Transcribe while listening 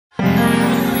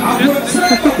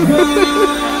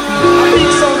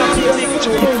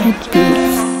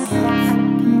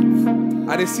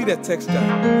I didn't see that text guy,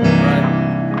 right?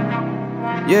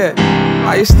 Yeah,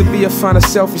 I used to be a fan of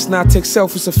selfies, now I take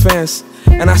selfies of fans.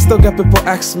 And I still get people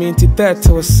ask me into that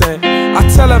to a saying. I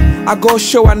tell them I go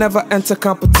show, I never enter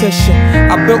competition.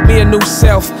 I built me a new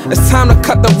self, it's time to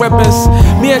cut the ribbons.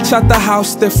 Me and Chat the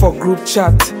house there for group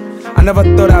chat. I never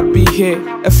thought I'd be here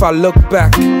if I look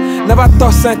back. Never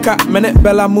thought Senka, Menet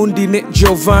Bella Mundi, Nick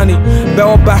Giovanni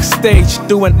Bell backstage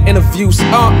doing interviews.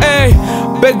 Hey,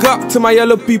 big up to my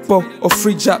yellow people or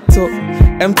free chat talk.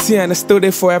 MTN is still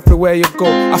there for everywhere you go.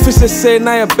 I feel to say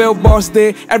now your billboards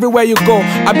there everywhere you go.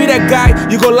 I be that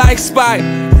guy you go like spy,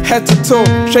 head to toe.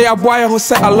 Show your boy who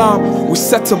set alarm, we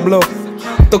set to blow.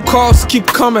 The calls keep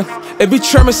coming. It be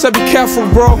Sherman said be careful,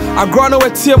 bro. I grow no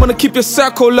with I'm gonna keep your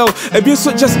circle low. If you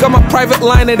so just got my private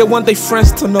line and they want their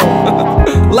friends to know.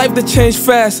 Life to change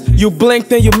fast. You blink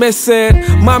then you miss it.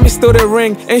 Mommy stole the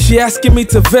ring and she asking me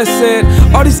to visit.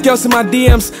 All these girls in my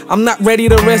DMs, I'm not ready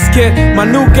to risk it. My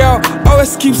new girl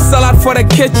always keeps salad for the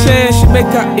kitchen. She make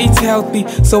her eat healthy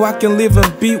so I can live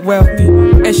and be wealthy.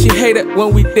 And she hated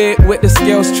when we did with the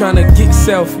girls trying to get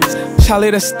selfies.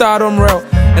 Charlie the stardom real.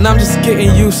 And I'm just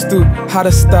getting used to how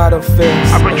the starter feels.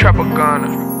 I've been trapper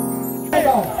Ghana.